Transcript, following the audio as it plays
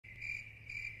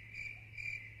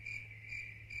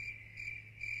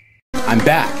I'm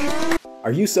back!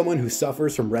 Are you someone who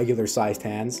suffers from regular-sized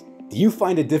hands? Do you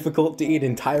find it difficult to eat an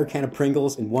entire can of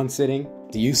Pringles in one sitting?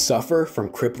 Do you suffer from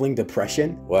crippling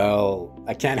depression? Well,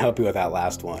 I can't help you with that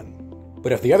last one.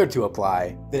 But if the other two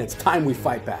apply, then it's time we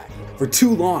fight back. For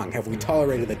too long have we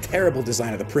tolerated the terrible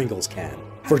design of the Pringles can.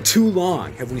 For too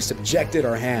long have we subjected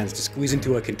our hands to squeeze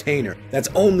into a container that's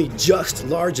only just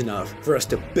large enough for us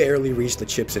to barely reach the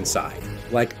chips inside.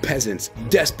 Like peasants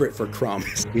desperate for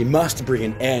crumbs, we must bring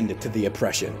an end to the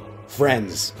oppression.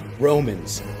 Friends,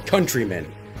 Romans,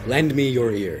 countrymen, lend me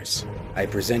your ears. I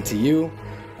present to you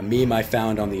a meme I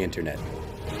found on the internet.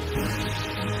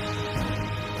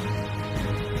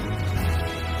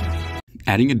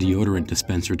 Adding a deodorant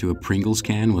dispenser to a Pringles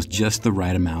can was just the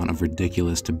right amount of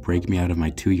ridiculous to break me out of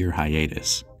my 2-year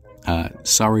hiatus.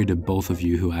 Sorry to both of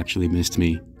you who actually missed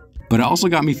me. But it also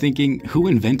got me thinking, who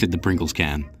invented the Pringles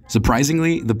can?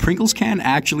 Surprisingly, the Pringles can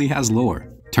actually has lore.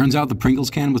 Turns out the Pringles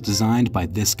can was designed by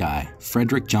this guy,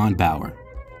 Frederick John Bauer.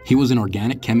 He was an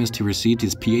organic chemist who received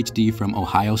his PhD from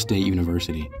Ohio State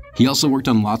University. He also worked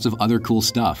on lots of other cool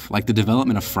stuff, like the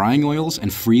development of frying oils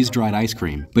and freeze-dried ice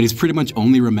cream, but he's pretty much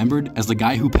only remembered as the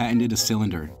guy who patented a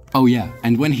cylinder. Oh yeah,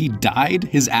 and when he died,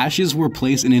 his ashes were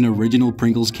placed in an original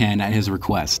Pringles can at his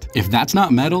request. If that's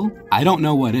not metal, I don't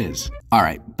know what is.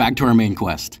 Alright, back to our main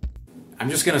quest. I'm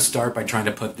just gonna start by trying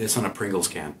to put this on a Pringles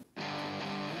can.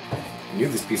 I knew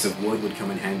this piece of wood would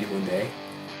come in handy one day.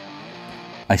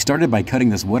 I started by cutting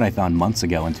this wood I found months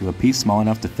ago into a piece small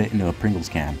enough to fit into a Pringles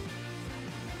can.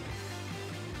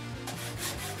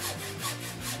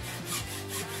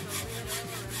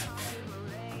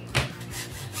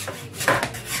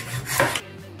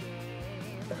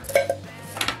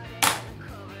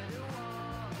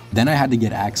 Then I had to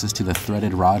get access to the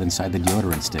threaded rod inside the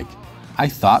deodorant stick. I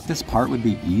thought this part would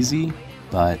be easy,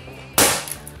 but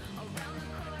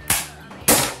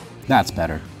that's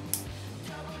better.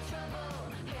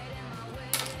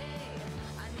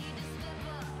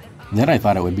 Then I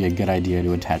thought it would be a good idea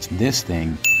to attach this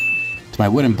thing to my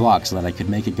wooden block so that I could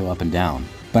make it go up and down.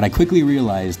 But I quickly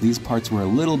realized these parts were a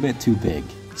little bit too big,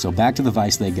 so back to the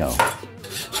vise they go.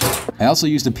 I also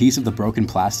used a piece of the broken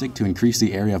plastic to increase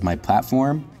the area of my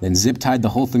platform, then zip tied the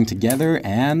whole thing together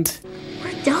and...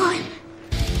 we're done!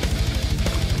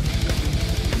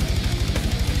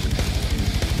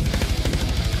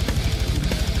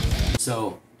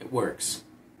 So, it works.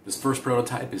 This first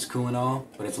prototype is cool and all,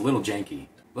 but it's a little janky.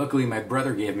 Luckily, my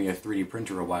brother gave me a 3D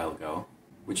printer a while ago,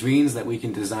 which means that we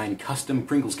can design custom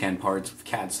Pringles can parts with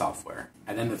CAD software,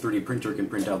 and then the 3D printer can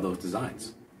print out those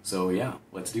designs. So yeah,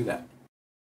 let's do that.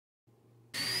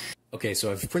 Okay,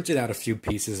 so I've printed out a few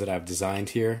pieces that I've designed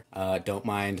here. Don't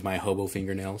mind my hobo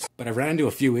fingernails, but I've ran into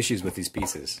a few issues with these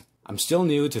pieces. I'm still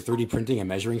new to 3D printing and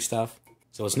measuring stuff,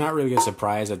 so it's not really a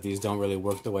surprise that these don't really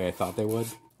work the way I thought they would.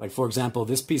 Like for example,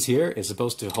 this piece here is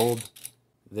supposed to hold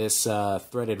this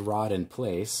threaded rod in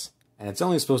place, and it's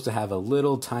only supposed to have a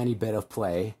little tiny bit of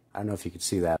play. I don't know if you can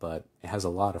see that, but it has a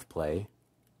lot of play.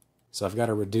 So I've got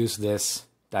to reduce this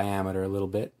diameter a little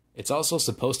bit. It's also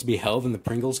supposed to be held in the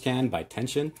Pringles can by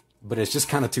tension, but it's just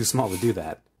kind of too small to do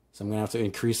that. So I'm going to have to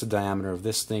increase the diameter of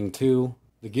this thing too.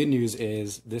 The good news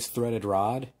is this threaded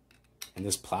rod and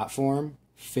this platform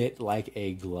fit like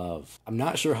a glove. I'm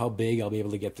not sure how big I'll be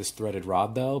able to get this threaded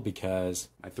rod though, because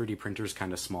my 3D printer is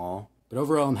kind of small. But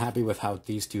overall, I'm happy with how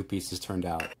these two pieces turned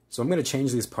out. So I'm going to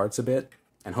change these parts a bit,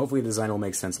 and hopefully the design will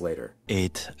make sense later.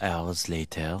 8 hours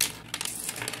later.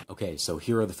 Okay, so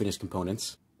here are the finished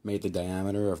components. Made the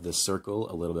diameter of this circle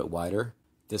a little bit wider,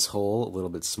 this hole a little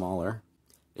bit smaller.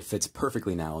 It fits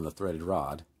perfectly now on the threaded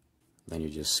rod. Then you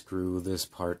just screw this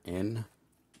part in.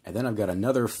 And then I've got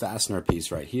another fastener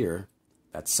piece right here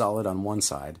that's solid on one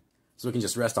side, so it can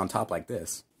just rest on top like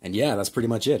this. And yeah, that's pretty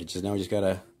much it. Now we just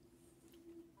gotta...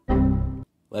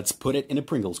 let's put it in a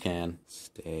Pringles can.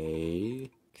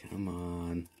 Stay. Come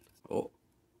on. Oh.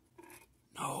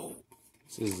 No.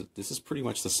 This is pretty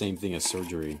much the same thing as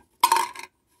surgery.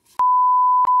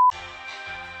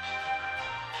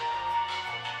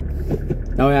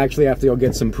 Now I actually have to go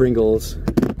get some Pringles.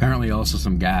 Apparently also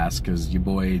some gas, because your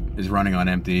boy is running on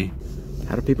empty.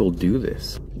 How do people do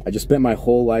this? I just spent my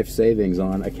whole life savings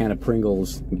on a can of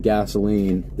Pringles and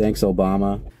gasoline. Thanks,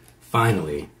 Obama.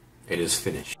 Finally, it is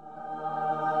finished.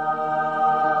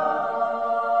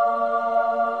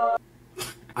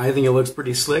 I think it looks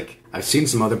pretty slick. I've seen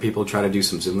some other people try to do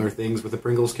some similar things with the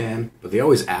Pringles can, but they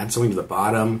always add something to the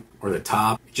bottom or the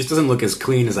top. It just doesn't look as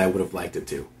clean as I would have liked it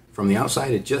to. From the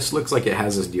outside, it just looks like it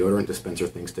has this deodorant dispenser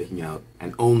thing sticking out,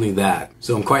 and only that.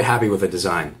 So I'm quite happy with the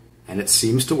design, and it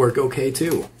seems to work okay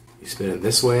too. You spin it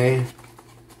this way,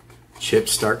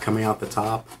 chips start coming out the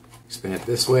top. Spin it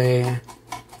this way,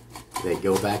 they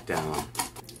go back down.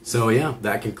 So yeah,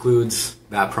 that concludes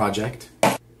that project.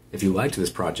 If you liked this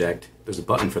project, there's a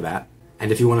button for that.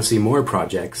 And if you want to see more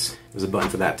projects, there's a button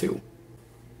for that too.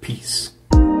 Peace.